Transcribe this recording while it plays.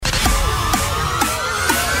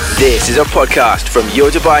This is a podcast from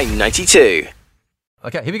Your Dubai 92.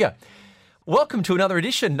 Okay, here we go. Welcome to another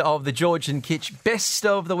edition of the George and Kitch Best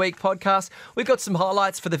of the Week podcast. We've got some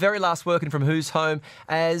highlights for the very last working from Who's Home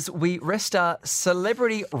as we rest our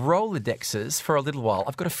celebrity Rolodexes for a little while.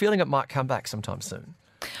 I've got a feeling it might come back sometime soon.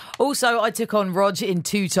 Also, I took on Rog in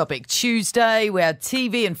Two Topic Tuesday. We had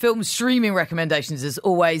TV and film streaming recommendations as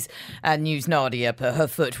always. And News Nadia put her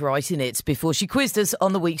foot right in it before she quizzed us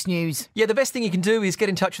on the week's news. Yeah, the best thing you can do is get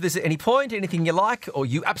in touch with us at any point. Anything you like or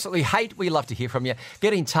you absolutely hate, we love to hear from you.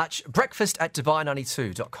 Get in touch,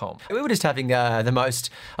 breakfast@dubai92.com. We were just having the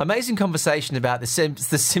most amazing conversation about the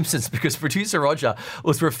Simpsons because producer Roger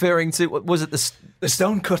was referring to, what was it, The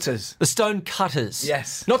Stone Cutters. The Stone Cutters.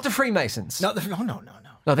 Yes. Not the Freemasons. No.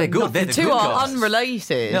 No, they're good. They're The two good are guys.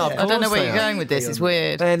 unrelated. No, of I don't know course where they you're are. going with this. It's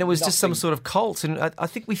weird. And it was just some sort of cult. And I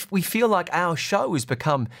think we feel like our show has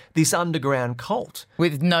become this underground cult.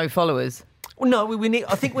 With no followers. Well, no, we need.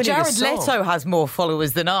 I think we need a Jared song. Leto has more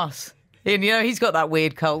followers than us. And, he's got that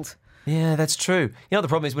weird cult. Yeah, that's true. The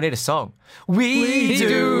problem is we need a song. We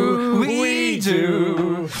do.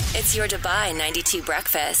 It's your Dubai 92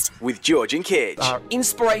 breakfast. With George and Kitch. Our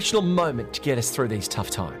inspirational moment to get us through these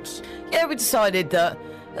tough times. Yeah, we decided that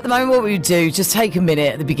at the moment what we would do, just take a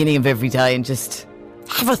minute at the beginning of every day and just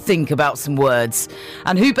have a think about some words.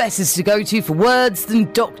 And who better to go to for words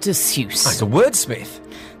than Dr. Seuss? Oh, it's a wordsmith.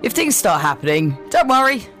 If things start happening, don't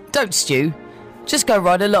worry, don't stew. Just go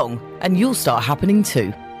right along and you'll start happening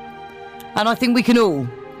too. And I think we can all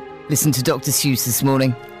listen to Dr. Seuss this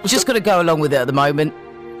morning. Just got to go along with it at the moment.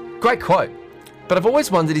 Great quote. But I've always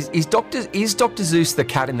wondered, is Dr. Seuss the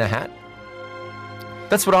cat in the hat?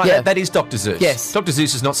 That's what Yeah. that is Dr. Seuss. Yes. Dr.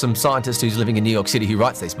 Seuss is not some scientist who's living in New York City who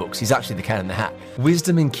writes these books. He's actually the cat in the hat.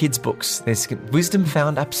 Wisdom in kids' books. There's wisdom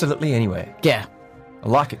found absolutely anywhere. Yeah. I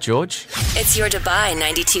like it, George. It's your Dubai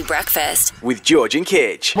 92 breakfast. With George and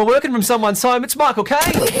Kitch. We're working from someone's home. It's Michael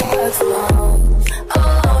Caine.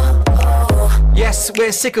 Yes,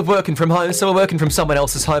 we're sick of working from home, so we're working from someone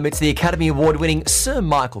else's home. It's the Academy Award-winning Sir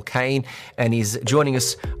Michael Caine, and he's joining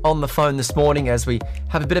us on the phone this morning as we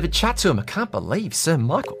have a bit of a chat to him. I can't believe Sir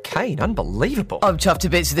Michael Caine. Unbelievable. I'm chuffed to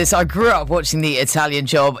bits with this. I grew up watching The Italian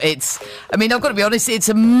Job. I've got to be honest, it's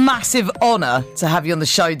a massive honour to have you on the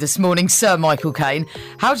show this morning, Sir Michael Caine.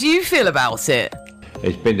 How do you feel about it?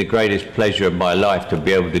 It's been the greatest pleasure of my life to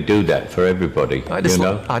be able to do that for everybody, I just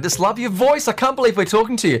love your voice. I can't believe we're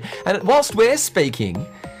talking to you. And whilst we're speaking,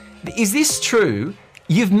 is this true?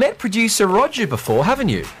 You've met producer Roger before, haven't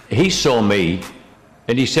you? He saw me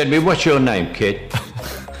and he said to me, "What's your name, kid?"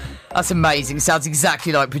 That's amazing. Sounds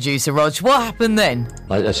exactly like producer Rog. What happened then?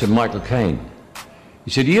 I said, "Michael Caine."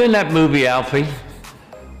 He said, "Are you in that movie, Alfie?"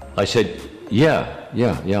 I said, Yeah,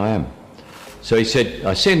 I am. So he said,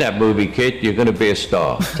 "I've seen that movie, kid. You're going to be a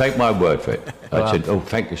star. Take my word for it." I said, "Oh,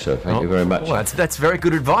 thank you, sir. Thank you very much." Well, that's very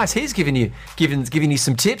good advice. He's giving you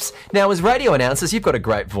some tips. Now, as radio announcers, you've got a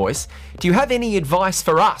great voice. Do you have any advice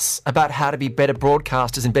for us about how to be better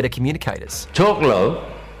broadcasters and better communicators? Talk low,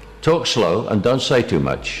 talk slow, and don't say too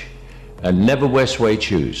much. And never wear suede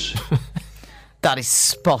shoes. That is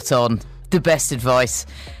spot on. The best advice.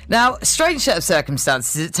 Now, strange set of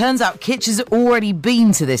circumstances. It turns out Kitch has already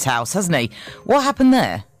been to this house, hasn't he? What happened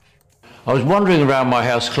there? I was wandering around my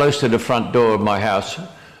house, close to the front door of my house,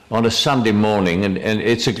 on a Sunday morning, and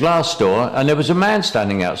it's a glass door, and there was a man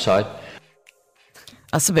standing outside.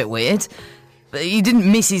 That's a bit weird. But you didn't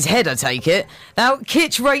miss his head, I take it. Now,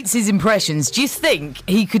 Kitch rates his impressions. Do you think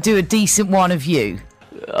he could do a decent one of you?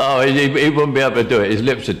 Oh, he wouldn't be able to do it. His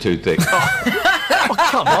lips are too thick. Oh,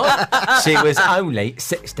 come on. She was only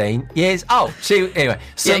 16 years old. Anyway,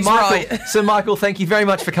 Yeah, he's right. Sir Michael, thank you very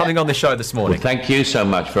much for coming on the show this morning. Well, thank you so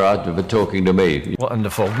much for talking to me.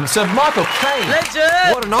 Wonderful. Sir Michael Caine.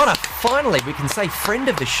 Legend! What an honour. Finally, we can say friend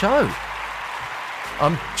of the show.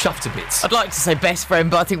 I'm chuffed to bits. I'd like to say best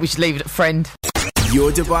friend, but I think we should leave it at friend. Your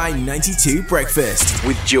Dubai 92 breakfast.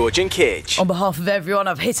 With George and Kitch. On behalf of everyone,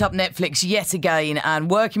 I've hit up Netflix yet again and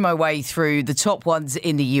working my way through the top ones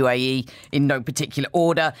in the UAE in no particular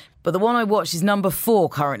order. But the one I watched is number 4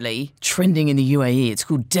 currently, trending in the UAE. It's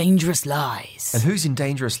called Dangerous Lies. And who's in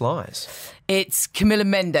Dangerous Lies? It's Camila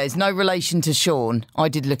Mendes, no relation to Sean. I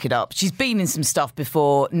did look it up. She's been in some stuff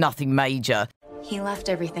before, nothing major. He left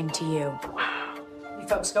everything to you. You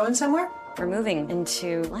folks going somewhere? We're moving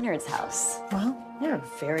into Leonard's house. Well, you're a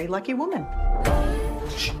very lucky woman.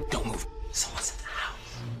 Shh, don't move. Someone's in the house.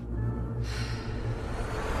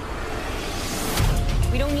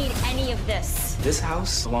 We don't need any of this. This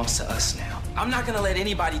house belongs to us now. I'm not gonna let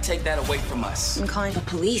anybody take that away from us. I'm calling the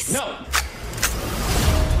police. No!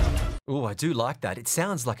 Oh, I do like that. It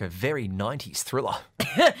sounds like a very 90s thriller.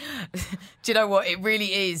 Do you know what? It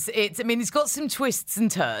really is. It's got some twists and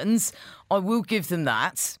turns. I will give them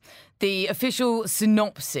that. The official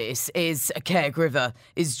synopsis is a caregiver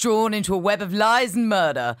is drawn into a web of lies and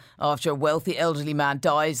murder after a wealthy elderly man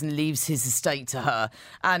dies and leaves his estate to her.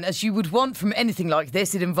 And as you would want from anything like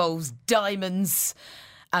this, it involves diamonds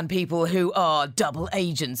and people who are double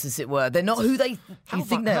agents, as it were. They're not who you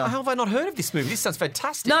think they are. How have I not heard of this movie? This sounds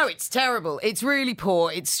fantastic. No, it's terrible. It's really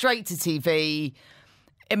poor. It's straight to TV.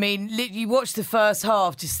 I mean, you watch the first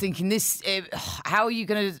half just thinking, how are you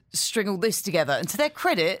going to string all this together? And to their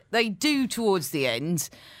credit, they do towards the end.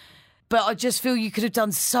 But I just feel you could have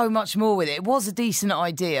done so much more with it. It was a decent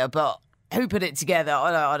idea, but who put it together?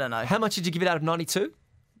 I don't know. How much did you give it out of 92?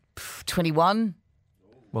 21.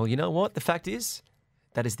 Well, you know what? The fact is,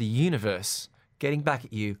 that is the universe getting back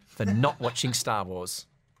at you for not watching Star Wars.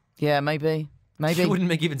 Yeah, maybe. You wouldn't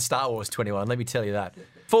be giving Star Wars 21, let me tell you that.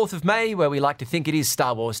 4th of May, where we like to think it is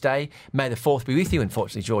Star Wars Day. May the 4th be with you.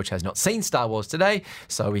 Unfortunately, George has not seen Star Wars today,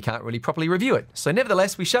 so we can't really properly review it. So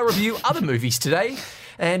nevertheless, we shall review other movies today.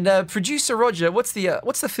 And producer Roger, what's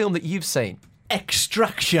the film that you've seen?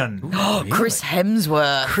 Extraction. Oh, Chris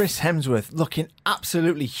Hemsworth. Chris Hemsworth looking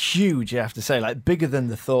absolutely huge, I have to say, like bigger than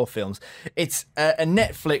the Thor films. It's a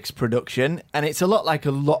Netflix production, and it's a lot like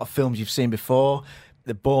a lot of films you've seen before.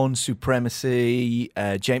 The Bourne Supremacy,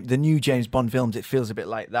 the new James Bond films, it feels a bit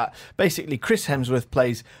like that. Basically, Chris Hemsworth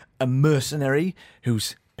plays a mercenary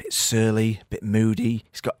who's a bit surly, a bit moody.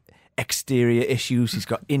 He's got exterior issues, he's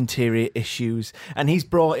got interior issues, and he's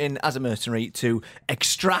brought in as a mercenary to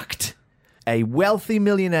extract a wealthy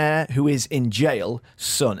millionaire who is in jail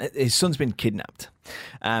son. His son's been kidnapped.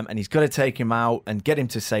 And he's got to take him out and get him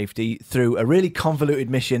to safety through a really convoluted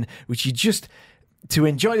mission, which to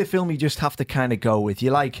enjoy the film, you just have to kind of go with.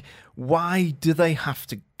 You're like, why do they have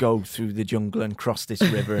to go through the jungle and cross this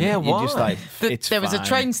river? And yeah, you're why? Just like, it's there was a fine.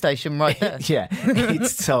 train station right there. Yeah,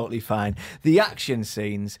 it's totally fine. The action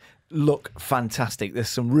scenes look fantastic. There's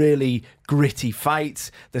some really gritty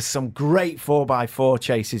fights. There's some great 4x4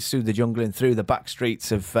 chases through the jungle and through the back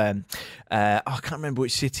streets of I can't remember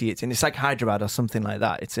which city it's in. It's like Hyderabad or something like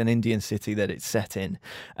that. It's an Indian city that it's set in.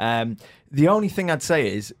 The only thing I'd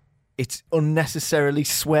say is it's unnecessarily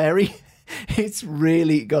sweary. It's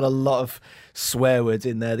really got a lot of swear words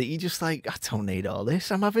in there that you just like, I don't need all this.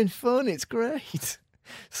 I'm having fun. It's great.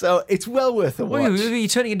 So it's well worth a watch. Are you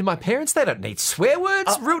turning into my parents? They don't need swear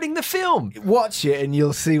words ruining the film. Watch it and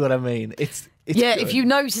you'll see what I mean. It's yeah, good. if you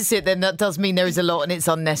notice it, then that does mean there is a lot and it's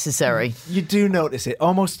unnecessary. You do notice it.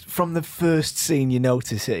 Almost from the first scene, you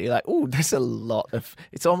notice it. You're like, oh, there's a lot of...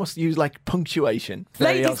 It's almost used like punctuation.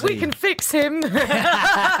 Ladies, we can fix him.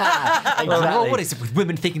 Exactly. Well, what is it with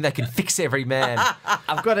women thinking they can fix every man?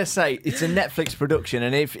 I've got to say, it's a Netflix production,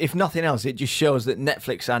 and if nothing else, it just shows that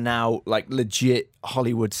Netflix are now like legit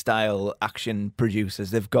Hollywood-style action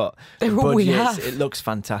producers. They've got They're all we budgets. have. It looks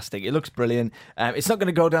fantastic. It looks brilliant. It's not going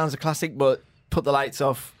to go down as a classic, but put the lights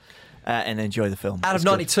off and enjoy the film. Out of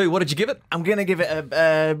 92, what did you give it? I'm going to give it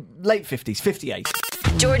a late 50s, 58.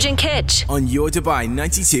 George and Kitch. On your Dubai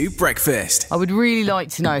 92 Breakfast. I would really like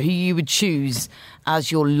to know who you would choose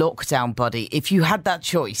as your lockdown buddy if you had that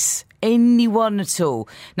choice. Anyone at all.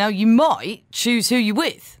 Now, you might choose who you're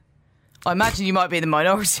with. I imagine you might be in the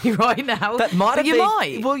minority right now. That might have but you been,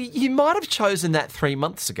 might. Well, you might have chosen that 3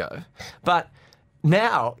 months ago, but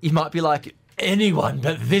now you might be like, anyone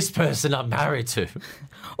but this person I'm married to.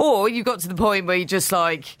 Or you got to the point where you're just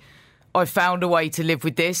like, I found a way to live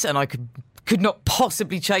with this and I could not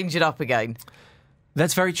possibly change it up again.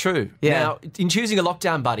 That's very true. Yeah. Now, in choosing a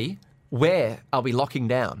lockdown buddy, where are we locking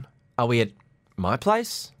down? Are we at my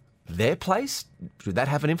place? Their place? Would that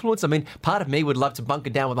have an influence? I mean, part of me would love to bunker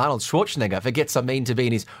down with Arnold Schwarzenegger. Forgets I mean to be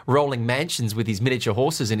in his rolling mansions with his miniature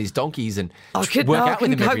horses and his donkeys and work out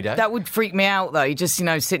with him every day. That would freak me out, though. You just,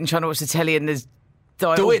 sitting trying to watch the telly and there's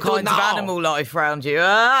all kinds of animal life around you.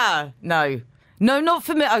 No, not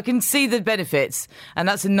for me. I can see the benefits, and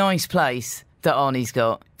that's a nice place that Arnie's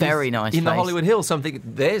got. Very nice in place. the Hollywood Hills. Something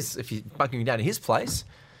if you're bunkering down in his place,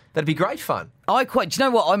 that'd be great fun. Do you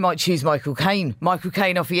know what? I might choose Michael Caine. Michael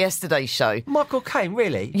Caine off of yesterday's show. Michael Caine,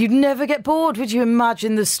 really? You'd never get bored, would you?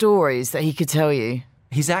 Imagine the stories that he could tell you.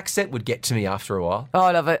 His accent would get to me after a while. Oh,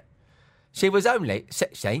 I love it. She was only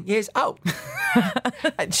 16 years old.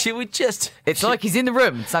 And she would just... It's like he's in the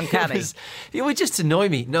room. It's uncanny. It would just annoy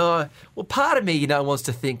me. No, well, part of me, wants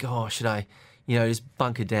to think, should I, just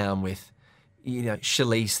bunker down with,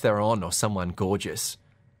 Charlize Theron or someone gorgeous.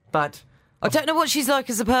 But... I don't know what she's like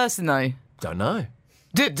as a person, though. Don't know.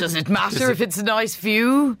 Does it matter if it's a nice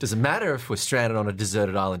view? Does it matter if we're stranded on a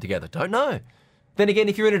deserted island together? Don't know. Then again,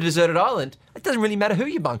 if you're in a deserted island, it doesn't really matter who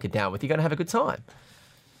you bunker down with. You're going to have a good time.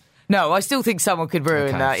 No, I still think someone could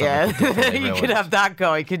ruin Okay, that, someone could definitely you ruin could it. have that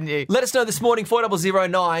guy, couldn't you? Let us know this morning,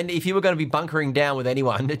 4009, if you were going to be bunkering down with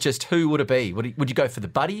anyone, just who would it be? Would you go for the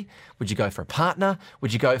buddy? Would you go for a partner?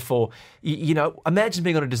 Would you go for, imagine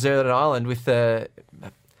being on a deserted island with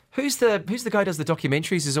who's the guy who does the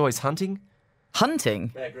documentaries who's always hunting?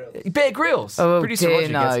 Hunting? Bear Grylls. Oh, Producer dear,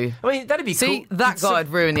 Roger no. gets- I mean, that'd be See, cool. that guy'd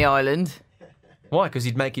ruin the island. Why? Because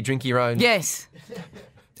he'd make you drink your own... Yes.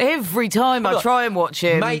 Every time I Look, try and watch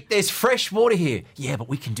him. Mate, there's fresh water here. Yeah, but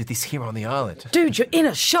we can do this here on the island. Dude, you're in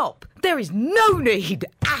a shop. There is no need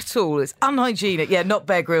at all. It's unhygienic. Yeah, not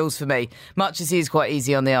Bear Grylls for me, much as he is quite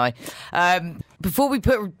easy on the eye. Before we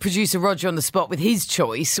put producer Roger on the spot with his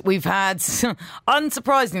choice, we've had,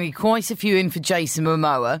 unsurprisingly, quite a few in for Jason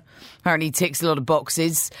Momoa. Apparently he ticks a lot of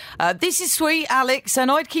boxes. This is sweet, Alex, and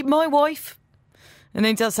I'd keep my wife. And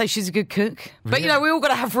then he does say she's a good cook. But, we all got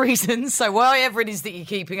to have reasons, so whatever it is that you're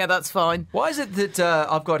keeping her, that's fine. Why is it that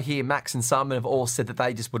I've got here, Max and Simon have all said that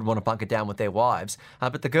they just would want to bunker down with their wives,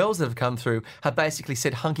 but the girls that have come through have basically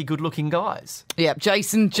said hunky, good-looking guys. Yeah,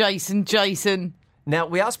 Jason. Now,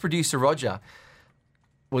 we asked producer Roger,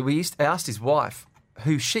 I asked his wife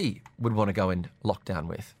who she would want to go in lockdown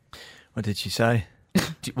with. What did she say?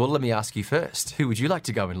 Well, let me ask you first. Who would you like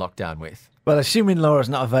to go in lockdown with? Well, assuming Laura's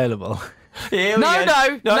not available. Yeah, No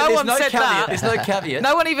there's one said caveat. that. There's no caveat.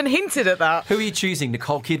 No one even hinted at that. Who are you choosing?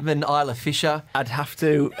 Nicole Kidman, Isla Fisher, I'd have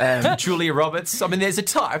to Julia Roberts? I mean, there's a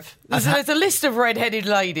type. There's a list of red-headed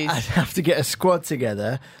ladies. I'd have to get a squad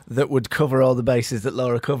together that would cover all the bases that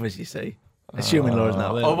Laura covers, you see. Assuming Laura's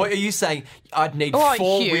not available. Oh, what are you saying? I'd need All right,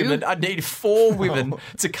 four Hugh. women. I'd need four women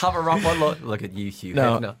to cover up on... Look at you, Hugh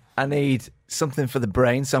No, Hefner. I need something for the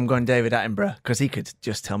brain, so I'm going David Attenborough, because he could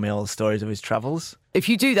just tell me all the stories of his travels. If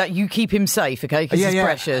you do that, you keep him safe, okay? Because he's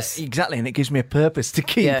precious. Exactly, and it gives me a purpose to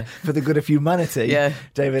keep Yeah. for the good of humanity. Yeah.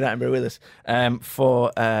 David Attenborough with us.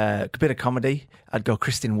 For a bit of comedy, I'd go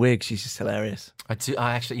Kristen Wiig. She's just hilarious.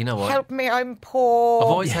 I actually, you know what? Help me, I'm poor. I've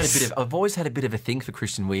always had a bit of a thing for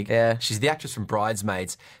Kristen Wiig. Yeah. She's the actress from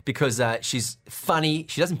Bridesmaids because she's funny.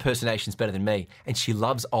 She does impersonations better than me, and she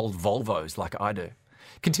loves old Volvos like I do.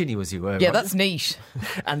 Continue as you were. Yeah, Roger. that's niche.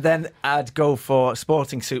 And then I'd go for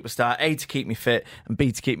sporting superstar, A, to keep me fit, and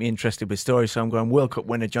B, to keep me interested with stories. So I'm going World Cup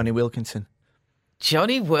winner Johnny Wilkinson.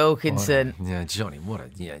 Johnny Wilkinson. Yeah, Johnny.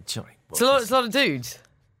 Johnny. It's a lot of dudes.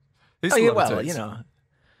 Who's Oh, the yeah, other well, dudes? you know,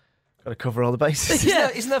 got to cover all the bases.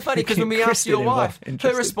 Isn't that funny? Because when we asked your wife,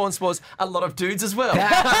 her response was a lot of dudes as well.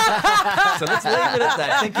 So let's leave it at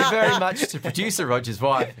that. Thank you very much to producer Roger's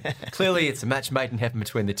wife. Clearly, it's a match made in heaven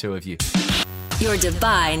between the two of you. Your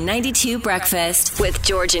Dubai 92 Breakfast with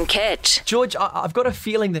George and Kitch. George, I've got a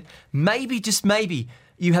feeling that maybe, just maybe,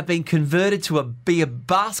 you have been converted to be a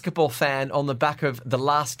basketball fan on the back of the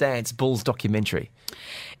Last Dance Bulls documentary.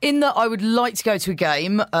 In that I would like to go to a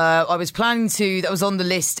game. I was planning to, that was on the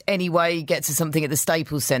list anyway, get to something at the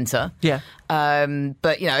Staples Centre. Yeah.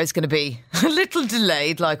 But, it's going to be a little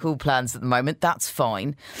delayed, like all plans at the moment. That's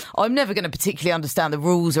fine. I'm never going to particularly understand the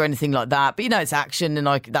rules or anything like that. But, it's action and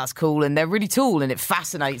that's cool. And they're really tall and it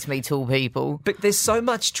fascinates me, tall people. But there's so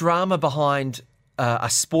much drama behind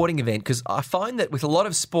a sporting event, because I find that with a lot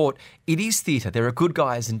of sport, it is theatre. There are good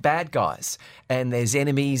guys and bad guys, and there's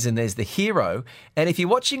enemies and there's the hero. And if you're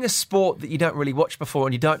watching a sport that you don't really watch before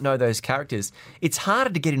and you don't know those characters, it's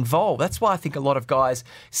harder to get involved. That's why I think a lot of guys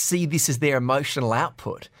see this as their emotional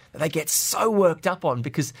output that they get so worked up on,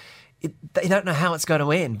 because they don't know how it's going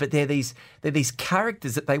to end. But they're these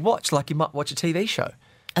characters that they watch, like you might watch a TV show.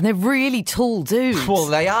 And they're really tall dudes. Well,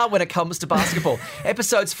 they are when it comes to basketball.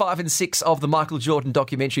 Episodes 5 and 6 of the Michael Jordan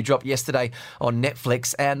documentary dropped yesterday on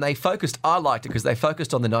Netflix, and I liked it because they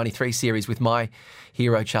focused on the 93 series with my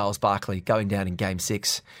hero, Charles Barkley, going down in Game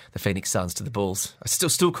 6, the Phoenix Suns to the Bulls. It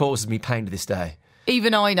still causes me pain to this day.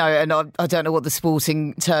 Even I know, and I don't know what the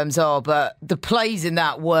sporting terms are, but the plays in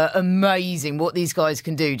that were amazing. What these guys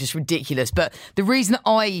can do, just ridiculous. But the reason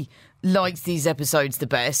I liked these episodes the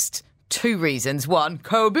best... 2 reasons. One,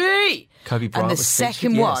 Kobe Bryant. And the was featured,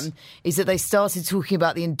 second yes. one is that they started talking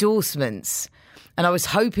about the endorsements. And I was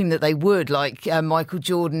hoping that they would, like Michael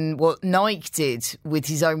Jordan, what Nike did with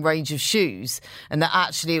his own range of shoes. And that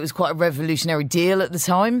actually it was quite a revolutionary deal at the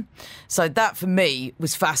time. So that for me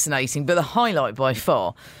was fascinating. But the highlight by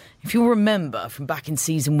far, if you'll remember from back in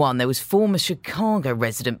season 1, there was former Chicago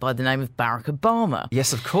resident by the name of Barack Obama.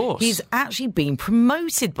 Yes, of course. He's actually been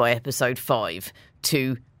promoted by episode 5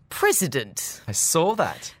 to president. I saw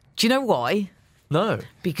that. Do you know why? No.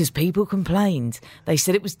 Because people complained. They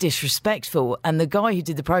said it was disrespectful. And the guy who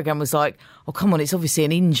did the programme was like, oh, come on, it's obviously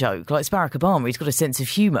an in-joke. Like, it's Barack Obama. He's got a sense of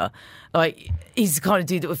humour. Like, he's the kind of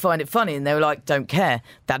dude that would find it funny. And they were like, don't care.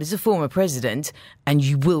 That is a former president, and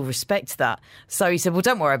you will respect that. So he said, well,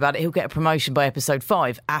 don't worry about it. He'll get a promotion by episode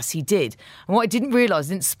 5, as he did. And what I didn't realise,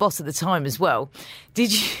 didn't spot at the time as well,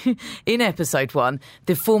 did you, in episode 1,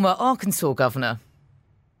 the former Arkansas governor...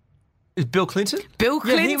 Is Bill Clinton? Bill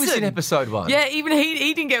Clinton. Yeah, he was in episode 1. Yeah, even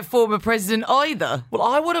he didn't get former president either. Well,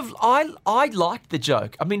 I liked the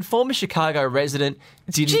joke. I mean, former Chicago resident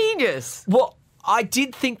didn't... Genius. Well, I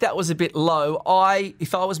did think that was a bit low.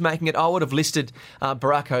 If I was making it, I would have listed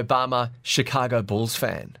Barack Obama Chicago Bulls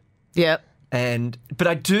fan. Yep. But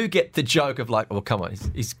I do get the joke of like, well, come on,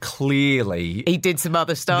 he's clearly... He did some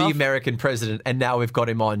other stuff. The American president, and now we've got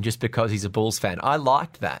him on just because he's a Bulls fan. I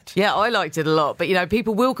liked that. Yeah, I liked it a lot. But,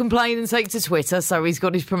 people will complain and take to Twitter, so he's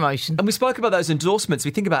got his promotion. And we spoke about those endorsements.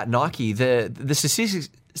 We think about Nike. The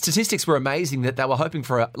statistics were amazing that they were hoping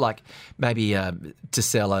for, maybe to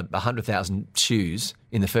sell 100,000 shoes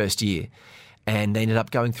in the first year. And they ended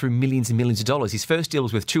up going through millions and millions of dollars. His first deal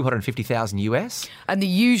was with $250,000 US. And the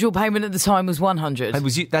usual payment at the time was 100. And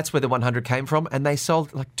that's where the 100 came from. And they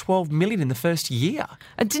sold like 12 million in the first year.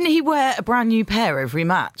 And didn't he wear a brand new pair every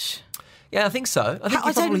match? Yeah, I think so. I think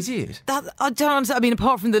he probably did. I don't understand. I mean,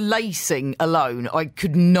 apart from the lacing alone, I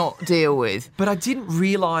could not deal with. But I didn't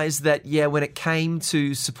realise that, when it came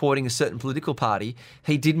to supporting a certain political party,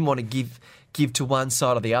 he didn't want to give to one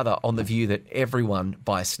side or the other on the view that everyone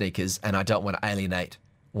buys sneakers and I don't want to alienate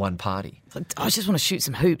one party. I just want to shoot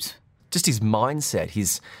some hoops. Just his mindset,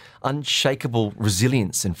 his unshakable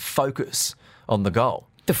resilience and focus on the goal.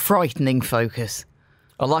 The frightening focus.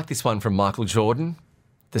 I like this one from Michael Jordan,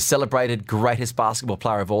 the celebrated greatest basketball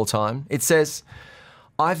player of all time. It says,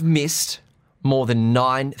 I've missed more than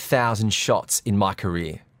 9,000 shots in my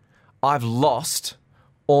career. I've lost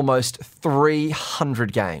almost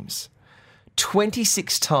 300 games.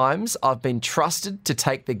 26 times I've been trusted to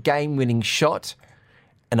take the game-winning shot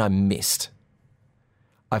and I missed.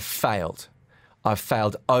 I've failed. I've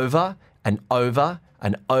failed over and over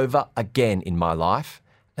and over again in my life,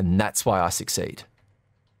 and that's why I succeed.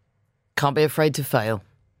 Can't be afraid to fail.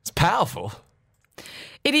 It's powerful.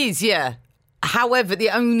 It is, yeah. However, the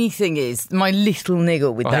only thing is, my little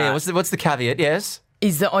niggle with that... Yeah, what's the caveat, yes?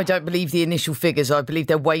 Is that I don't believe the initial figures. I believe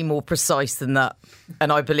they're way more precise than that.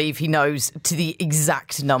 And I believe he knows to the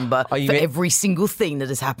exact number for every single thing that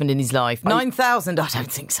has happened in his life. 9,000, I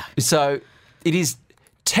don't think so. So it is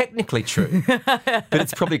technically true, but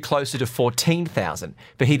it's probably closer to 14,000.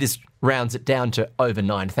 But he just rounds it down to over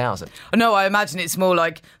 9,000. No, I imagine it's more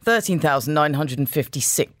like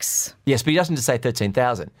 13,956. Yes, but he doesn't just say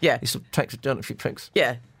 13,000. Yeah. He sort of takes it down a few tricks.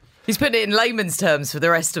 Yeah. He's putting it in layman's terms for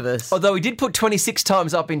the rest of us. Although he did put 26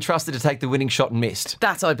 times I've been trusted to take the winning shot and missed.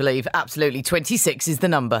 That I believe, absolutely. 26 is the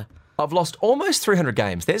number. I've lost almost 300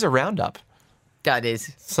 games. There's a roundup. That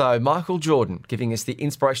is. So Michael Jordan giving us the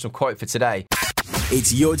inspirational quote for today.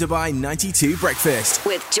 It's your Dubai 92 breakfast.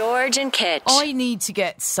 With George and Kitch. I need to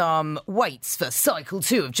get some weights for cycle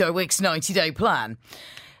 2 of Joe Wick's 90-day plan.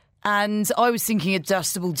 And I was thinking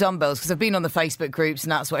adjustable dumbbells because I've been on the Facebook groups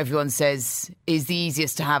and that's what everyone says is the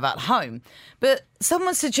easiest to have at home. But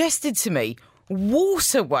someone suggested to me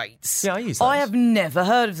water weights. Yeah, I use those. I have never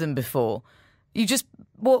heard of them before. You just...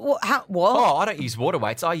 What? Oh, I don't use water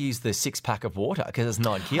weights. I use the 6-pack of water because it's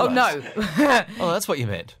 9 kilos. Oh, no. Oh, that's what you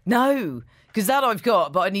meant. No, because that I've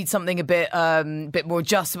got, but I need something a bit more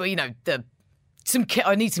adjustable.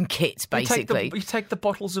 I need some kit, basically. You take the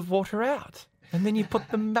bottles of water out. And then you put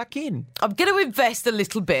them back in. I'm going to invest a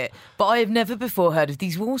little bit, but I have never before heard of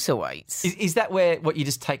these water weights. Is that what you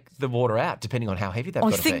just take the water out, depending on how heavy they've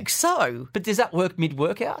got to be? I think so. But does that work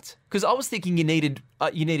mid-workout? Because I was thinking you needed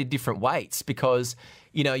different weights because,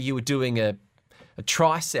 you were doing a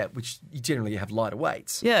tricep, which you generally have lighter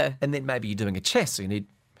weights. Yeah. And then maybe you're doing a chest, so you need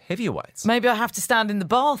heavier weights. Maybe I have to stand in the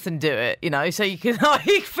bath and do it, so you can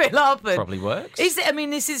fill up. And probably works. Is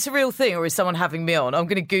this a real thing or is someone having me on? I'm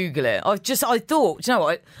going to Google it. I thought, you know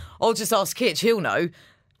what? I'll just ask Kitch. He'll know.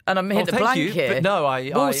 And I'm hit the blank here. But no,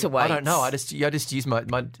 water weights. I don't know. I just use my.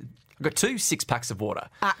 I've got 2 6-packs of water.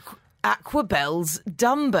 Aquabells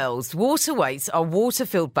dumbbells. Water weights are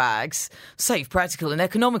water-filled bags, safe, practical, and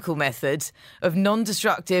economical methods of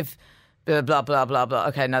non-destructive. Blah, blah, blah, blah, blah.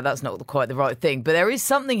 Okay, no, that's not quite the right thing. But there is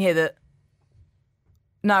something here that...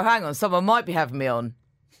 No, hang on. Someone might be having me on.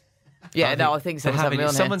 Yeah, I think someone's having me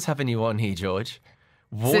on Someone's having you on here, George.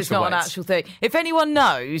 So it's not an actual thing. If anyone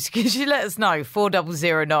knows, could you let us know?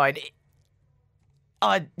 4009.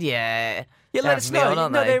 Yeah. Yeah, let us know.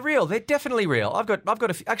 aren't No, they? they're real. They're definitely real. I've got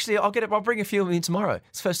a few. Actually, I'll bring a few in tomorrow.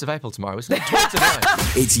 It's 1st of April tomorrow, isn't it? 12 to 9.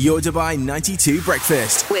 It's your Dubai 92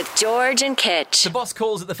 breakfast. With George and Kitch. The boss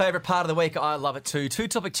calls it the favourite part of the week. I love it too. Two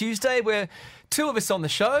Topic Tuesday, where two of us on the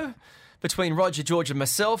show, between Roger, George and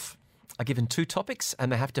myself, are given two topics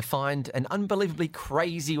and they have to find an unbelievably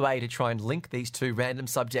crazy way to try and link these two random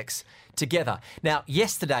subjects together. Now,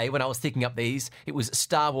 yesterday when I was thinking up these, it was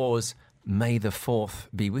Star Wars May the 4th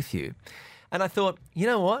Be With You. And I thought, you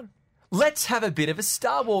know what? Let's have a bit of a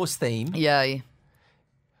Star Wars theme. Yay.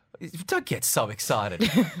 Don't get so excited.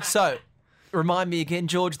 So, remind me again,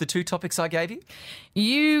 George, the two topics I gave you?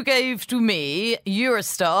 You gave to me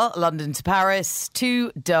Eurostar, London to Paris,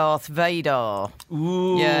 to Darth Vader.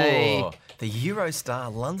 Ooh. Yay. The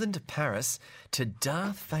Eurostar, London to Paris, to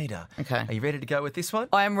Darth Vader. Okay. Are you ready to go with this one?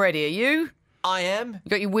 I am ready. Are you? I am. You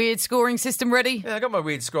got your weird scoring system ready? Yeah, I got my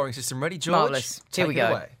weird scoring system ready, George. Marvellous. Here we Take it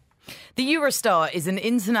go. away. The Eurostar is an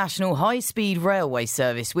international high-speed railway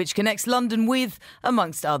service which connects London with,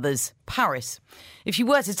 amongst others, Paris. If you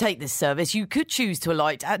were to take this service, you could choose to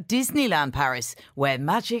alight at Disneyland Paris, where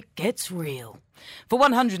magic gets real. For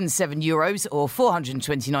 €107 or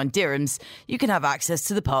 429 dirhams, you can have access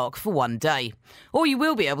to the park for one day. Or you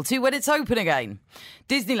will be able to when it's open again.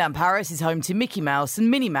 Disneyland Paris is home to Mickey Mouse and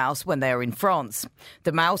Minnie Mouse when they are in France.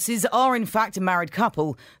 The Mouses are in fact a married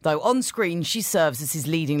couple, though on screen she serves as his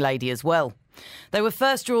leading lady as well. They were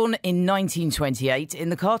first drawn in 1928 in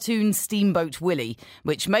the cartoon Steamboat Willie,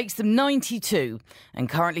 which makes them 92 and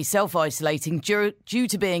currently self-isolating due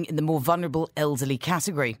to being in the more vulnerable elderly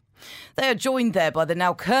category. They are joined there by the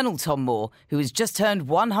now Colonel Tom Moore, who has just turned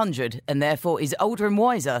 100 and therefore is older and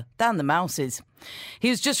wiser than the Mouses. He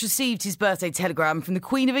has just received his birthday telegram from the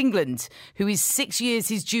Queen of England, who is 6 years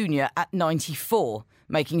his junior at 94,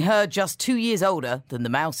 making her just 2 years older than the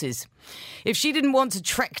Mouses. If she didn't want to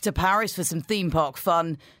trek to Paris for some theme park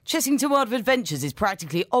fun, Chessington World of Adventures is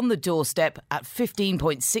practically on the doorstep at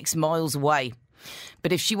 15.6 miles away.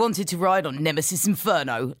 But if she wanted to ride on Nemesis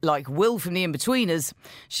Inferno, like Will from The Inbetweeners,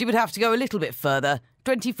 she would have to go a little bit further,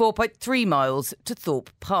 24.3 miles to Thorpe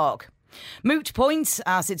Park. Moot Point,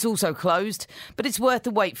 as it's also closed, but it's worth the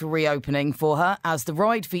wait for reopening for her, as the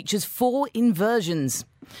ride features 4 inversions.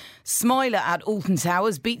 Smiler at Alton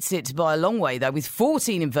Towers beats it by a long way, though, with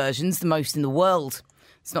 14 inversions, the most in the world.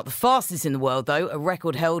 It's not the fastest in the world, though, a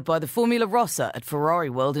record held by the Formula Rossa at Ferrari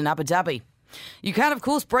World in Abu Dhabi. You can, of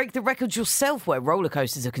course, break the records yourself where roller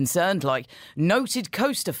coasters are concerned, like noted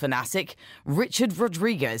coaster fanatic Richard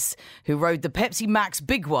Rodriguez, who rode the Pepsi Max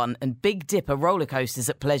Big One and Big Dipper roller coasters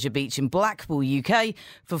at Pleasure Beach in Blackpool, UK,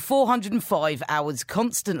 for 405 hours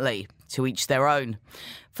constantly, to each their own.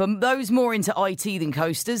 For those more into IT than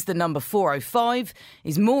coasters, the number 405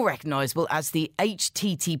 is more recognisable as the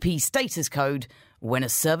HTTP status code when a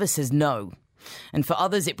server says no. And for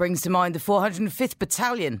others, it brings to mind the 405th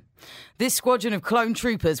Battalion. This squadron of clone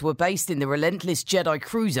troopers were based in the relentless Jedi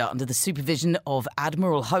cruiser under the supervision of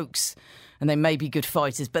Admiral Hokes. And they may be good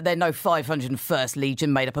fighters, but they're no 501st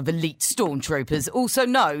Legion made up of elite stormtroopers, also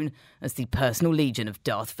known as the personal legion of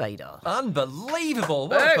Darth Vader. Unbelievable.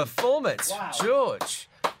 What a performance. Wow. George.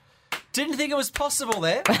 Didn't think it was possible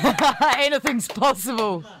there. Anything's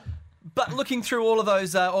possible. But looking through all of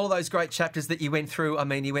those great chapters that you went through, I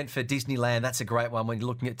mean, you went for Disneyland. That's a great one when you're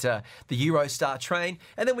looking at the Eurostar train.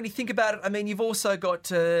 And then when you think about it, I mean, you've also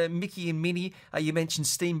got Mickey and Minnie. You mentioned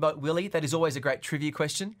Steamboat Willie. That is always a great trivia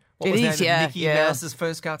question. What was the name of Mickey Mouse's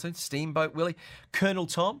first cartoon? Steamboat Willie. Colonel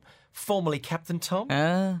Tom, formerly Captain Tom,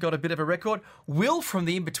 got a bit of a record. Will from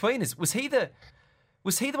The Inbetweeners. Was he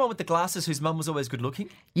the one with the glasses whose mum was always good looking?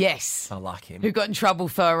 Yes. I like him. Who got in trouble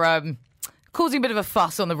for causing a bit of a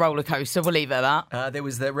fuss on the roller coaster, we'll leave it at that. There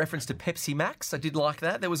was the reference to Pepsi Max. I did like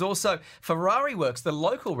that. There was also Ferrari Works, the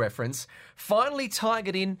local reference, finally tying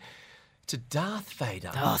it in to Darth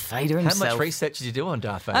Vader. Darth Vader himself. How much research did you do on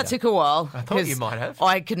Darth Vader? That took a while. I thought you might have.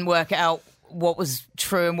 I couldn't work out what was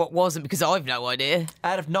true and what wasn't because I've no idea.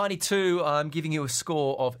 Out of 92, I'm giving you a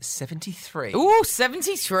score of 73. Ooh,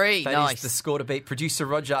 73. That nice. is the score to beat. Producer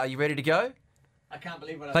Roger, are you ready to go? I can't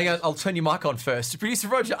believe what I've Hang on, I'll turn your mic on first. Producer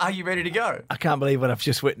Roger, are you ready to go? I can't believe what I've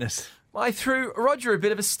just witnessed. I threw Roger a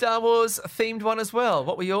bit of a Star Wars themed one as well.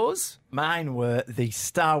 What were yours? Mine were the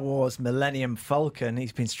Star Wars Millennium Falcon.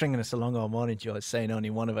 He's been stringing us along all morning, George, saying only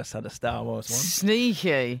one of us had a Star Wars one.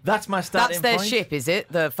 Sneaky. That's my starting That's their point. ship, is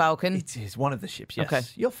it? The Falcon? It is one of the ships, yes. Okay.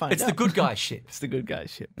 You'll find It's out. the good guy ship. It's the good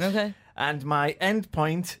guy's ship. Okay. And my end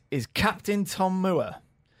point is Captain Tom Moore,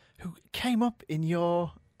 who came up in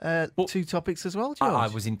your two topics as well, George. I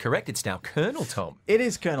was incorrect. It's now Colonel Tom. It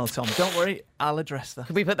is Colonel Tom. Don't worry, I'll address that.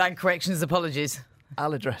 Could we put that in corrections? Apologies.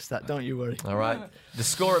 I'll address that, don't you worry. All right. The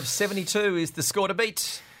score of 72 is the score to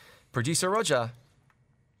beat. Producer Roger,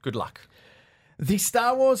 good luck. The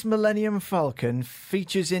Star Wars Millennium Falcon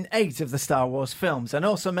features in 8 of the Star Wars films and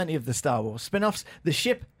also many of the Star Wars spin-offs. The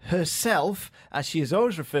ship herself, as she is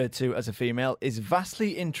always referred to as a female, is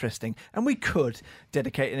vastly interesting, and we could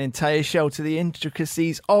dedicate an entire show to the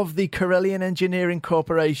intricacies of the Corellian Engineering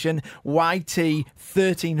Corporation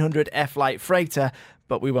YT-1300 F-Light freighter,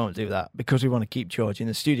 but we won't do that because we want to keep George in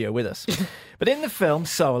the studio with us. But in the film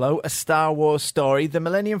Solo, A Star Wars Story, the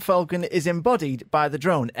Millennium Falcon is embodied by the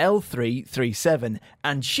drone L337,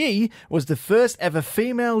 and she was the first ever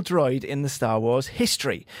female droid in the Star Wars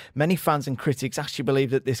history. Many fans and critics actually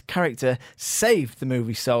believe that this character saved the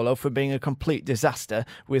movie Solo from being a complete disaster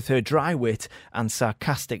with her dry wit and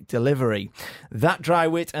sarcastic delivery. That dry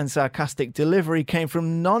wit and sarcastic delivery came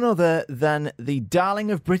from none other than the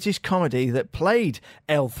darling of British comedy that played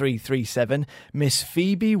L337, Miss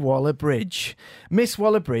Phoebe Waller-Bridge. Miss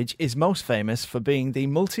Waller-Bridge is most famous for being the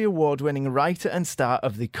multi-award-winning writer and star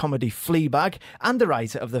of the comedy Fleabag and the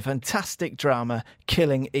writer of the fantastic drama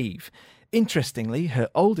Killing Eve. Interestingly, her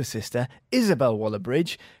older sister, Isabel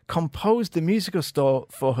Waller-Bridge, composed the musical score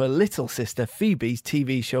for her little sister Phoebe's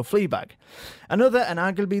TV show Fleabag. Another and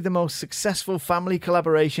arguably the most successful family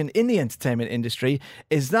collaboration in the entertainment industry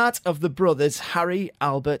is that of the brothers Harry,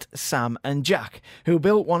 Albert, Sam and Jack, who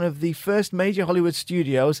built one of the first major Hollywood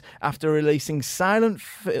studios after releasing silent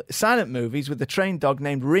movies with a trained dog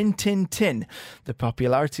named Rin Tin Tin. The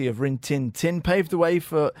popularity of Rin Tin Tin paved the way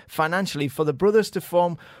financially for the brothers to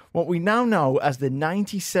form what we now know as the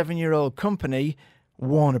 97-year-old company,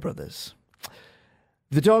 Warner Brothers.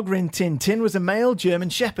 The dog Rin Tin Tin was a male German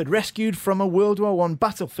Shepherd rescued from a World War I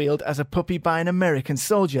battlefield as a puppy by an American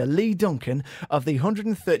soldier, Lee Duncan, of the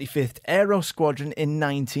 135th Aero Squadron in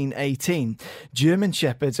 1918. German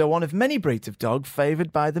Shepherds are one of many breeds of dog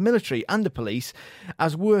favoured by the military and the police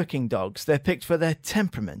as working dogs. They're picked for their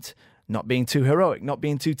temperament, not being too heroic, not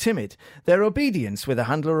being too timid, their obedience with a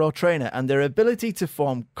handler or trainer, and their ability to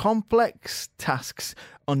perform complex tasks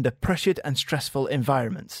under pressured and stressful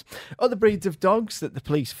environments. Other breeds of dogs that the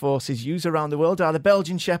police forces use around the world are the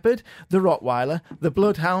Belgian Shepherd, the Rottweiler, the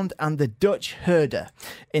Bloodhound and the Dutch Herder.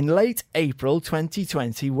 In late April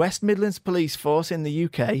 2020, West Midlands Police Force in the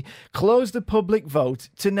UK closed the public vote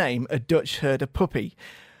to name a Dutch Herder puppy.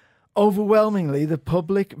 Overwhelmingly, the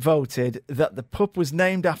public voted that the pup was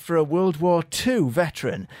named after a World War II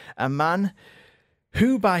veteran, a man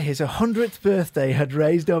who by his 100th birthday had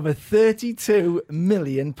raised over £32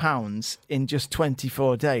 million in just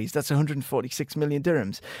 24 days. That's 146 million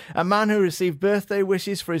dirhams. A man who received birthday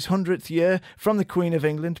wishes for his 100th year from the Queen of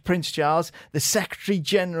England, Prince Charles, the Secretary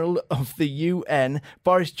General of the UN,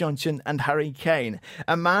 Boris Johnson and Harry Kane.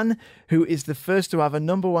 A man who is the first to have a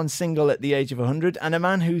number one single at the age of 100, and a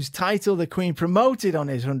man whose title the Queen promoted on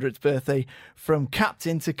his 100th birthday from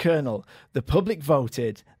Captain to Colonel. The public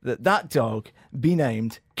voted that dog be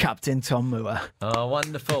named Captain Tom Moore. Oh,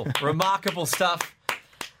 wonderful. Remarkable stuff.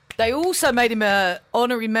 They also made him an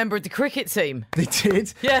honorary member of the cricket team. They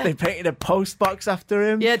did? Yeah. They painted a post box after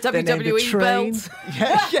him. Yeah, They named a WWE train. belt.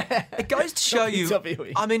 Yeah. It goes to show you,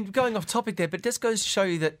 WWE. I mean, going off topic there, but it just goes to show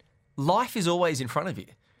you that life is always in front of you.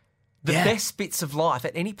 The Yeah. best bits of life,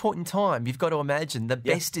 at any point in time, you've got to imagine the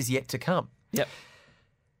best is yet to come. Yep.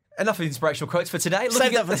 Enough of inspirational quotes for today.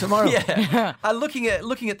 Save that for tomorrow. Yeah. Looking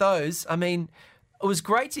at those, I mean, it was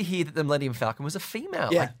great to hear that the Millennium Falcon was a female.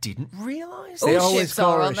 Yeah. I didn't realise They All always ships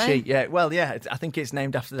call are, her a aren't they? she. Yeah, well, yeah. I think it's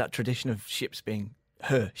named after that tradition of ships being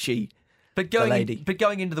her, she. But lady.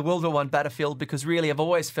 going into the World War I battlefield, because really I've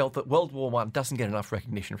always felt that World War I doesn't get enough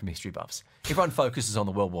recognition from history buffs. Everyone focuses on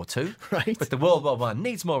the World War II, Right. but the World War I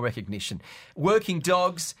needs more recognition. Working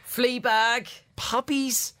dogs, Fleabag.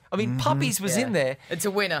 puppies. I mean, puppies was in there. It's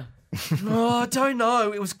a winner. Oh, I don't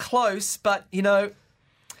know. It was close, but, you know,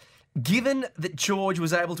 given that George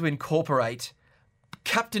was able to incorporate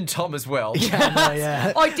Captain Tom as well.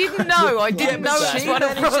 Yeah. I didn't know. I didn't know She that's one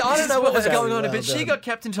of managed- I don't know what was Very going on, well but she done. got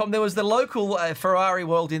Captain Tom. There was the local Ferrari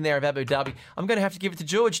World in there of Abu Dhabi. I'm going to have to give it to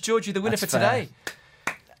George. George, you're the winner That's for fair.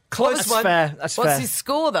 today. Close That's one. fair. That's What's fair. his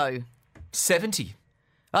score, though? 70.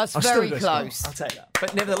 That's I'll still very go close. small. I'll take that.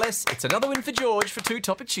 But nevertheless, it's another win for George for Two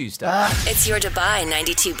Topic Tuesday. It's your Dubai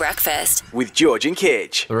 92 breakfast. With George and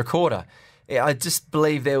Kitch. The recorder. Yeah, I just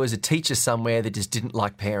believe there was a teacher somewhere that just didn't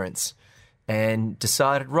like parents and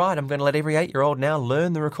decided, right, I'm going to let every 8-year-old now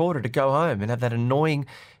learn the recorder to go home and have that annoying,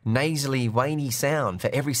 nasally, whiny sound for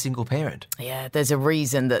every single parent. Yeah, there's a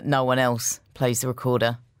reason that no one else plays the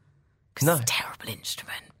recorder. 'Cause No. it's a terrible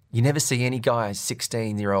instrument. You never see any guys,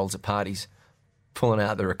 16-year-olds at parties, pulling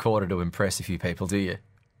out the recorder to impress a few people, do you?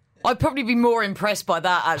 I'd probably be more impressed by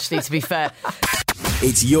that, actually, to be fair.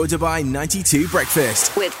 It's your Dubai 92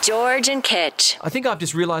 breakfast. With George and Kitch. I think I've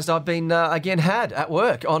just realised I've been, again, had at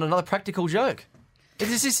work on another practical joke.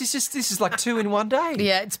 This is like 2 in one day.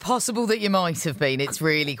 Yeah, it's possible that you might have been. It's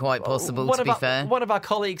really quite possible, to be fair. One of our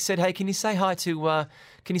colleagues said, "Hey, can you say hi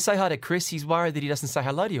to Chris? He's worried that he doesn't say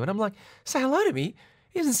hello to you." And I'm like, "Say hello to me?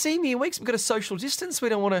 He hasn't seen me in weeks. We've got a social distance. We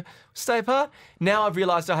don't want to stay apart." Now I've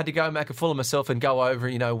realised I had to go and make a fool of myself and go over,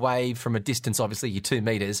 wave from a distance, obviously you're 2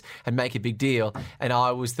 metres, and make a big deal. And I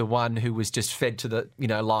was the one who was just fed to the,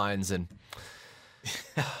 lions and...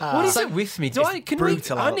 What is it with me?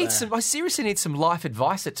 I seriously need some life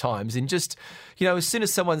advice at times, and just, as soon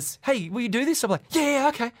as someone's, "Hey, will you do this?" I'm like, yeah,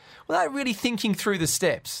 okay. Without really thinking through the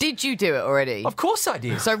steps. Did you do it already? Of course I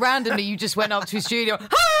did. So randomly you just went up to his studio,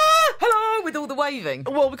 hello, with all the waving.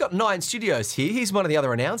 Well, we've got 9 studios here. He's one of the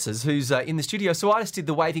other announcers who's in the studio. So I just did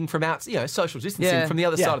the waving from out, social distancing from the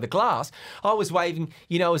other side of the glass. I was waving,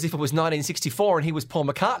 as if it was 1964 and he was Paul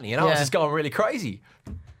McCartney, and I was just going really crazy.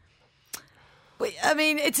 I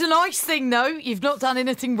mean, it's a nice thing, though. You've not done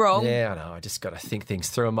anything wrong. Yeah, I know. I just got to think things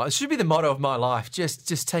through. It should be the motto of my life.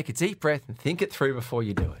 Just take a deep breath and think it through before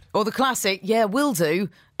you do it. Or the classic, yeah, will do,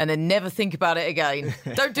 and then never think about it again.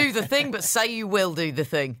 Don't do the thing, but say you will do the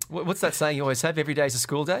thing. What's that saying you always have? Every day's a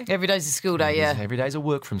school day? Every day's a school day, yeah. Every day's a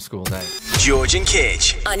work from school day. George and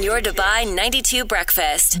Kitch. On your Dubai 92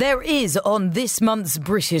 breakfast. There is, on this month's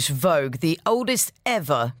British Vogue, the oldest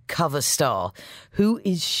ever cover star. Who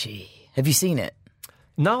is she? Have you seen it?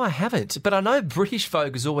 No, I haven't. But I know British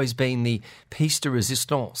Vogue has always been the piece de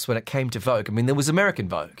resistance when it came to Vogue. I mean, there was American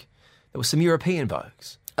Vogue. There were some European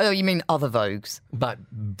Vogues. Oh, you mean other Vogues?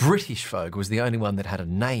 But British Vogue was the only one that had a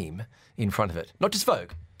name in front of it. Not just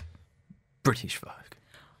Vogue. British Vogue.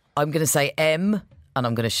 I'm going to say M, and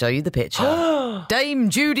I'm going to show you the picture. Dame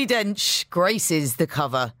Judi Dench graces the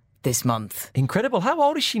cover this month. Incredible. How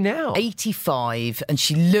old is she now? 85, and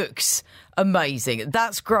she looks amazing.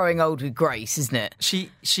 That's growing old with grace, isn't it?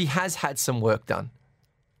 She has had some work done.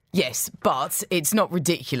 Yes, but it's not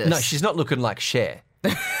ridiculous. No, she's not looking like Cher.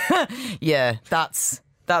 Yeah, that's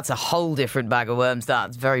a whole different bag of worms.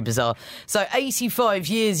 That's very bizarre. So 85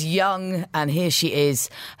 years young, and here she is,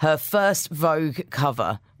 her first Vogue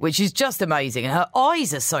cover, which is just amazing. And her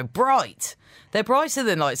eyes are so bright. They're brighter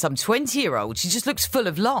than like some 20-year-old. She just looks full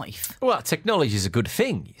of life. Well, technology is a good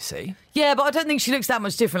thing, you see. Yeah, but I don't think she looks that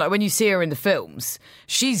much different. Like when you see her in the films,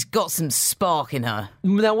 she's got some spark in her.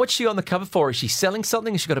 Now, what's she on the cover for? Is she selling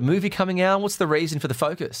something? Has she got a movie coming out? What's the reason for the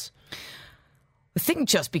focus? I think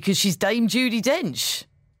just because she's Dame Judi Dench.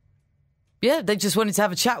 Yeah, they just wanted to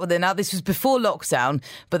have a chat with her. Now, this was before lockdown,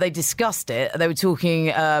 but they discussed it. They were talking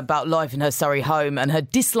about life in her Surrey home and her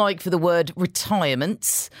dislike for the word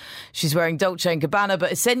retirements. She's wearing Dolce & Gabbana,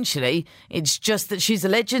 but essentially it's just that she's a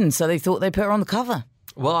legend, so they thought they'd put her on the cover.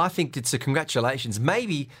 Well, I think it's a congratulations.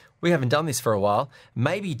 Maybe, we haven't done this for a while,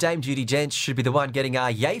 maybe Dame Judi Dench should be the one getting our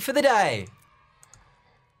yay for the day.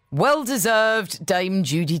 Well-deserved Dame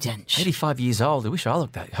Judi Dench. 85 years old.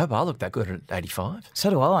 I hope I look that good at 85. So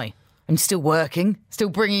do I. I'm still working, still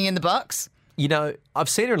bringing in the bucks. I've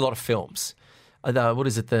seen her in a lot of films. What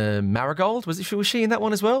is it, the Marigold? Was she in that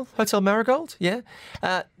one as well? Hotel Marigold? Yeah.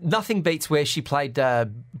 Nothing beats where she played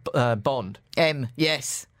Bond. M,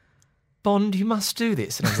 yes. Bond, you must do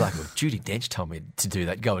this. And I was like, well, Judi Dench told me to do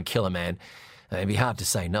that, go and kill a man. It'd be hard to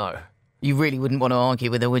say no. You really wouldn't want to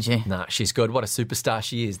argue with her, would you? Nah, she's good. What a superstar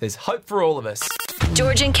she is. There's hope for all of us.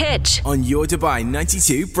 George and Kitch. On your Dubai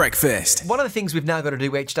 92 breakfast. One of the things we've now got to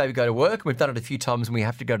do each day we go to work, and we've done it a few times when we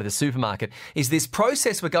have to go to the supermarket, is this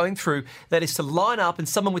process we're going through that is to line up, and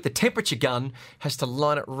someone with the temperature gun has to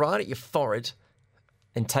line it right at your forehead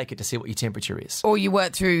and take it to see what your temperature is. Or you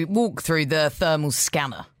walk through the thermal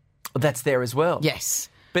scanner. That's there as well. Yes.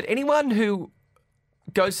 But anyone who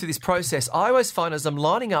goes through this process, I always find as I'm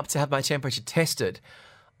lining up to have my temperature tested,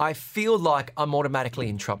 I feel like I'm automatically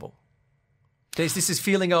in trouble. There's this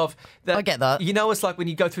feeling of that. I get that. It's like when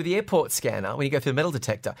you go through the airport scanner, when you go through the metal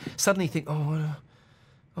detector, suddenly you think,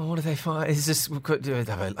 what do they find? Is this,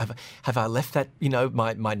 have I left that,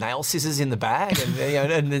 my nail scissors in the bag,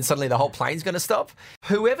 and then suddenly the whole plane's going to stop?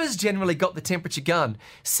 Whoever's generally got the temperature gun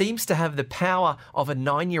seems to have the power of a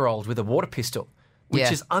 9-year-old with a water pistol,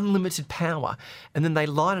 which is unlimited power. And then they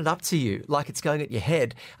line it up to you like it's going at your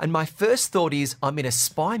head. And my first thought is, I'm in a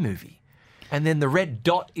spy movie. And then the red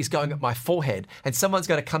dot is going at my forehead, and someone's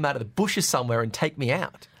going to come out of the bushes somewhere and take me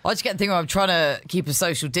out. I just get the thing where I'm trying to keep a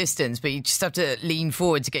social distance, but you just have to lean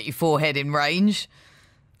forward to get your forehead in range.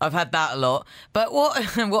 I've had that a lot. But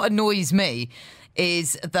what annoys me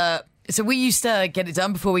is that So we used to get it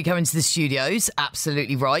done before we come into the studios,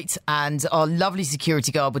 absolutely right. And our lovely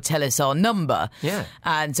security guard would tell us our number. Yeah.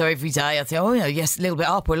 And so every day I'd say, yes, a little bit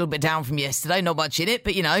up or a little bit down from yesterday, not much in it.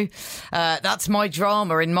 But, that's my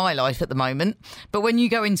drama in my life at the moment. But when you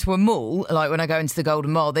go into a mall, like when I go into the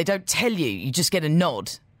Golden Mile, they don't tell you. You just get a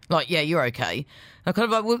nod. Like, yeah, you're okay. I'm kind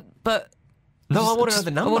of like, well, but... No, I want to know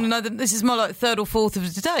the number. I want to know that this is my third or fourth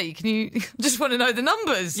of the day. Can you just want to know the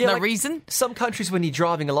numbers? Yeah, no reason. Some countries, when you're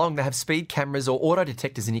driving along, they have speed cameras or auto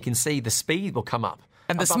detectors, and you can see the speed will come up.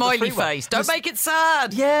 And the above smiley freeway. face. Don't make it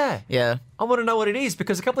sad. Yeah. Yeah. I want to know what it is,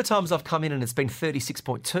 because a couple of times I've come in and it's been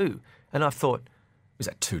 36.2, and I've thought, was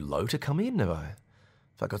that too low to come in?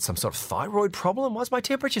 Have I got some sort of thyroid problem? Why's my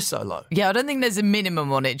temperature so low? Yeah, I don't think there's a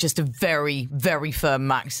minimum on it, just a very, very firm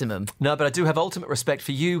maximum. No, but I do have ultimate respect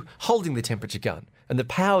for you holding the temperature gun and the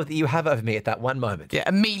power that you have over me at that one moment. Yeah,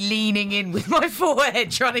 and me leaning in with my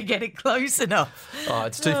forehead trying to get it close enough. Oh,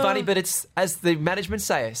 it's too funny, but it's, as the management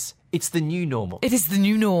says, it's the new normal. It is the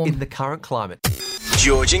new norm. In the current climate.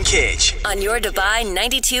 George and Kitch. On your Dubai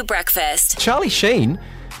 92 breakfast. Charlie Sheen,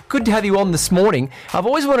 good to have you on this morning. I've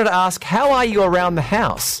always wanted to ask, how are you around the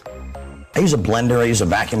house? I use a blender, I use a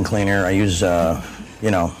vacuum cleaner, I use,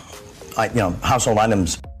 household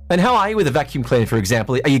items. And how are you with a vacuum cleaner, for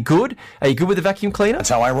example? Are you good? Are you good with a vacuum cleaner? That's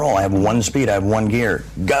how I roll. I have one speed, I have one gear.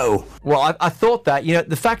 Go. Well, I thought that.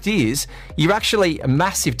 The fact is, you're actually a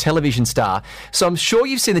massive television star. So I'm sure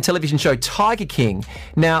you've seen the television show Tiger King.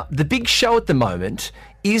 Now, the big show at the moment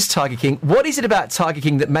is Tiger King. What is it about Tiger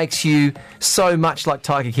King that makes you so much like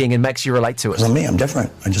Tiger King and makes you relate to it? Well, me, I'm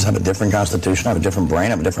different. I just have a different constitution. I have a different brain. I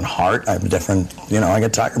have a different heart. I have a different, I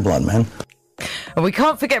get tiger blood, man. And we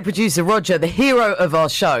can't forget producer Roger, the hero of our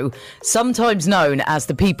show, sometimes known as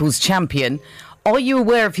the People's Champion. Are you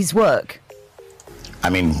aware of his work?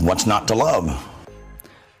 I mean, what's not to love?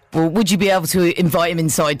 Well, would you be able to invite him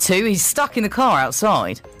inside too? He's stuck in the car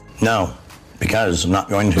outside. No, because I'm not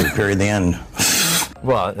going to, period, the end.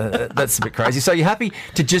 Well, that's a bit crazy. So you're happy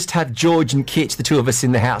to just have George and Kitch, the two of us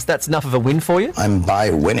in the house? That's enough of a win for you? I'm by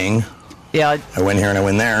winning. Yeah. I win here and I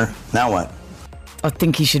win there. Now what? I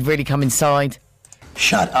think he should really come inside.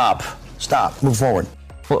 Shut up. Stop. Move forward.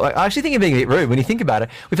 Well, I actually think you're being a bit rude when you think about it.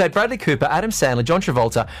 We've had Bradley Cooper, Adam Sandler, John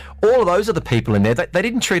Travolta, all of those other people in there. They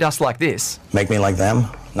didn't treat us like this. Make me like them?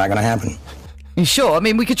 Not going to happen. You sure? I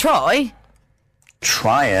mean, we could try.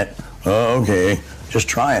 Try it? Oh, okay. Just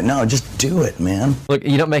try it. No, just do it, man. Look,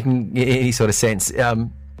 you're not making any sort of sense.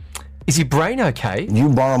 Is your brain okay? You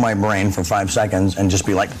borrow my brain for 5 seconds and just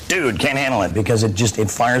be like, dude, can't handle it, because it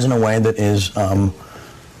fires in a way that is,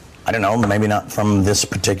 I don't know, maybe not from this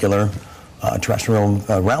particular terrestrial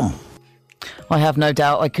realm. I have no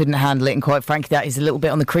doubt I couldn't handle it, and quite frankly, that is a little bit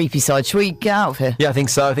on the creepy side. Should we get out of here? Yeah, I think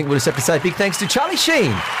so. I think we'll just have to say big thanks to Charlie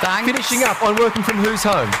Sheen. Thanks. Finishing up on Working From Who's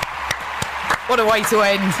Home. What a way to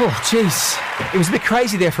end. Oh, jeez. It was a bit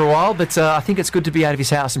crazy there for a while, but I think it's good to be out of his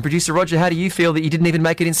house. And producer Roger, how do you feel that you didn't even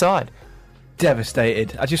make it inside?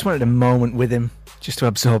 Devastated. I just wanted a moment with him just to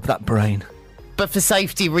absorb that brain. But for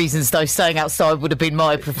safety reasons, though, staying outside would have been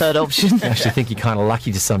my preferred option. I actually think you're kind of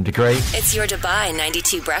lucky to some degree. It's your Dubai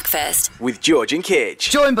 92 breakfast. With George and Kitch.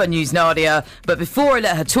 Joined by News Nadia, but before I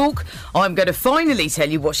let her talk, I'm going to finally tell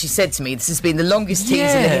you what she said to me. This has been the longest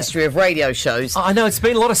tease in the history of radio shows. I know, it's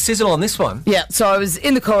been a lot of sizzle on this one. Yeah, so I was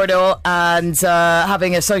in the corridor and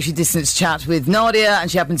having a social distance chat with Nadia, and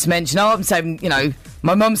she happened to mention, I'm saying,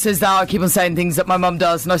 my mum says that, I keep on saying things that my mum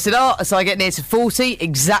does. And I said, so I get near to 40,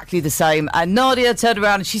 exactly the same. And Nadia turned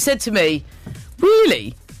around and she said to me,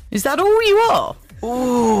 really? Is that all you are?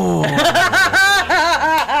 Ooh.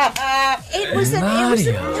 It was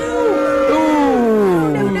Nadia. No.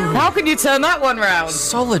 How can you turn that one round?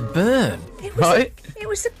 Solid burn. It was Right? It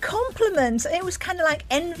was a compliment. It was kind of like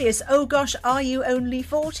envious. Oh gosh, are you only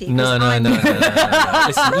 40? No.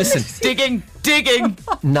 Listen. Digging.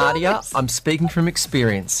 Nadia, I'm speaking from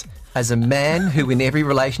experience. As a man who in every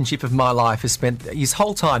relationship of my life has spent his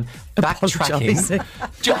whole time backtracking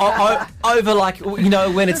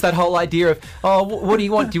over when it's that whole idea of, what do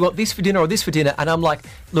you want? Do you want this for dinner or this for dinner? And I'm like,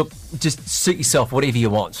 look, just suit yourself, whatever you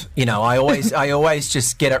want. I always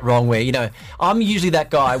just get it wrong where, I'm usually that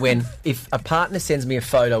guy when if a partner sends me a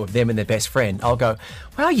photo of them and their best friend, I'll go,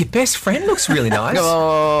 wow, your best friend looks really nice.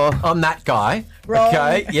 I'm that guy. Wrong.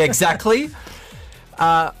 Okay, yeah, exactly.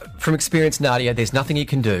 From experience, Nadia, there's nothing you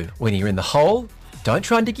can do. When you're in the hole, don't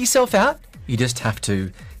try and dig yourself out. You just have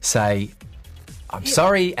to say, I'm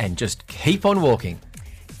sorry, and just keep on walking.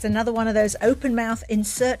 It's another one of those open mouth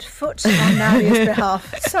insert foot on Nadia's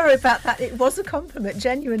behalf. Sorry about that. It was a compliment,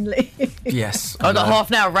 genuinely. Yes. I got half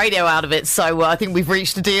an hour radio out of it, so I think we've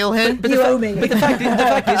reached a deal here. But you owe me. But the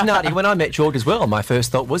fact is, Nadia, when I met George as well, my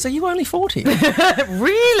first thought was, are you only 40?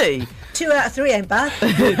 Really? 2 out of 3 ain't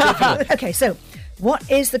bad. Okay, so what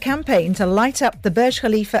is the campaign to light up the Burj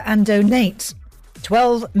Khalifa and donate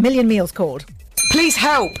 12 million meals called? Please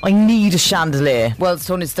help. I need a chandelier. Well, it's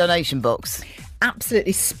on his donation box.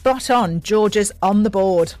 Absolutely spot on. Georgia's on the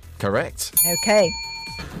board. Correct. Okay.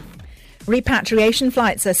 Repatriation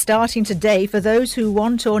flights are starting today for those who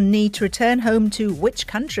want or need to return home to which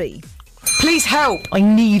country? Please help. I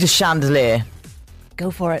need a chandelier. Go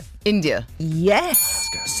for it. India. Yes. I was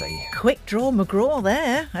going to say. Quick draw McGraw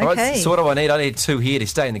there. Okay. All right, so what do I need? I need 2 here to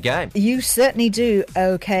stay in the game. You certainly do.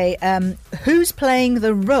 Okay. Who's playing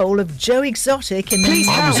the role of Joe Exotic in the... Please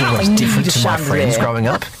I help. was always I need different a to my chandelier. friends growing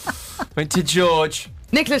up. Went to George.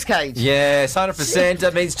 Nicolas Cage. Yes, 100%.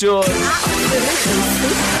 That means George.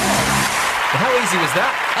 How easy was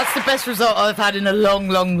that? That's the best result I've had in a long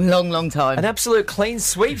time. An absolute clean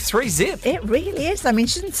sweep, 3-zip. It really is. I mean,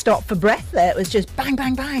 she didn't stop for breath there. It was just bang,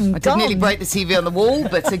 bang, bang. I did nearly break the TV on the wall,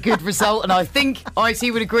 but it's a good result, and I think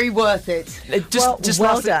IT would agree worth it. Well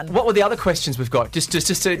lastly, done. What were the other questions we've got? Just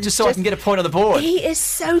so I can get a point on the board. He is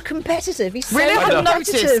so competitive. He's so Really? I hadn't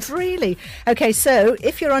competitive, noticed. really. Okay, so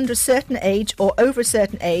if you're under a certain age or over a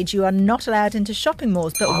certain age, you are not allowed into shopping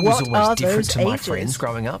malls. But I was what always are different those to my ages? friends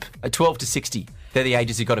growing up. 12 to 60. They're the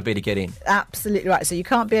ages you've got to be to get in. Absolutely right. So you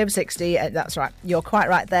can't be over 60. That's right. You're quite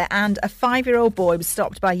right there. And a 5-year-old boy was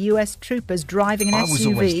stopped by US troopers driving an SUV. I was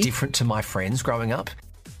always different to my friends growing up.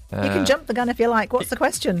 You can jump the gun if you like. What's the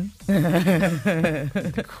question?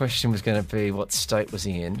 The question was going to be, what state was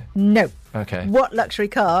he in? No. Okay. What luxury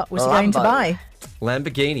car was he going to Lambo. buy?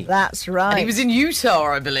 Lamborghini. That's right. And he was in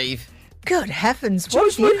Utah, I believe. Good heavens.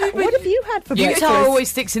 George, What have you had for breakfast? Utah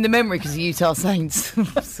always sticks in the memory because of Utah Saints.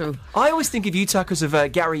 So I always think of Utah because of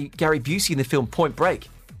Gary Busey in the film Point Break.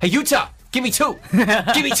 Hey, Utah, give me 2.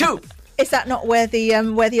 Give me 2. Is that not where the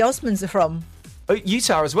Osmonds are from? Oh,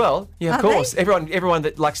 Utah as well. Yeah, of Are course. they? Everyone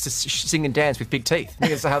that likes to sing and dance with big teeth. I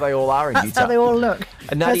think that's how they all are in That's Utah. how they all look.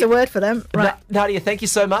 And There's Nadia- a word for them. Right. Nadia, thank you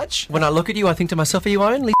so much. When I look at you, I think to myself, are you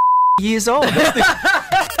only years old?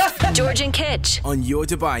 George and Kitch. On your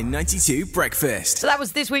Dubai 92 breakfast. So that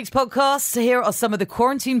was this week's podcast. So here are some of the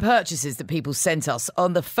quarantine purchases that people sent us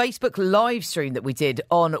on the Facebook live stream that we did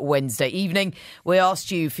on Wednesday evening. We asked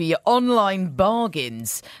you for your online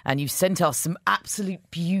bargains and you sent us some absolute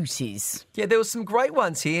beauties. Yeah, there were some great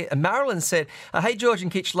ones here. Marilyn said, hey, George and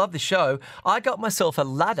Kitch, love the show. I got myself a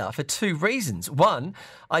ladder for 2 reasons. One,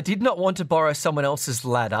 I did not want to borrow someone else's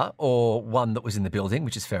ladder or one that was in the building,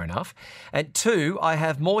 which is fair enough. And 2, I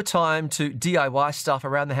have more time to DIY stuff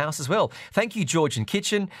around the house as well. Thank you, George and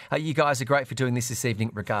Kitchen. You guys are great for doing this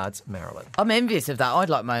evening. Regards, Marilyn. I'm envious of that. I'd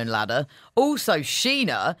like my own ladder. Also,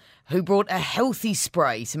 Sheena, who brought a healthy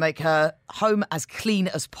spray to make her home as clean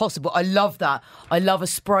as possible. I love that. I love a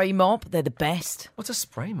spray mop. They're the best. What's a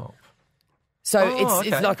spray mop? So okay.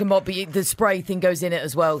 it's like a mop, but the spray thing goes in it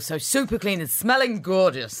as well. So super clean and smelling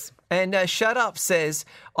gorgeous. And Shut Up says,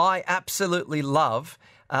 I absolutely love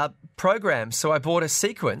programs, so I bought a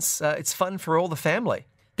sequence. It's fun for all the family.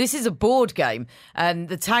 This is a board game, and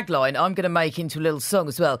the tagline I'm going to make into a little song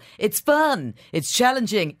as well. It's fun, it's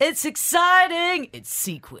challenging, it's exciting, it's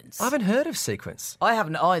Sequence. I haven't heard of Sequence. I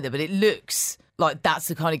haven't either, but it looks like that's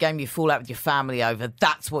the kind of game you fall out with your family over.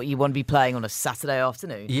 That's what you want to be playing on a Saturday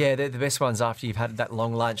afternoon. Yeah, they're the best ones after you've had that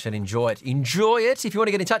long lunch and enjoy it. Enjoy it. If you want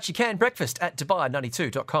to get in touch, you can. Breakfast at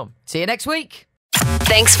Dubai92.com. See you next week.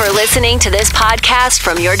 Thanks for listening to this podcast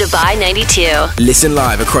from your Dubai 92. Listen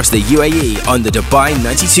live across the UAE on the Dubai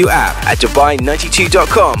 92 app at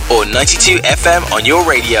Dubai92.com or 92 FM on your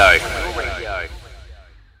radio.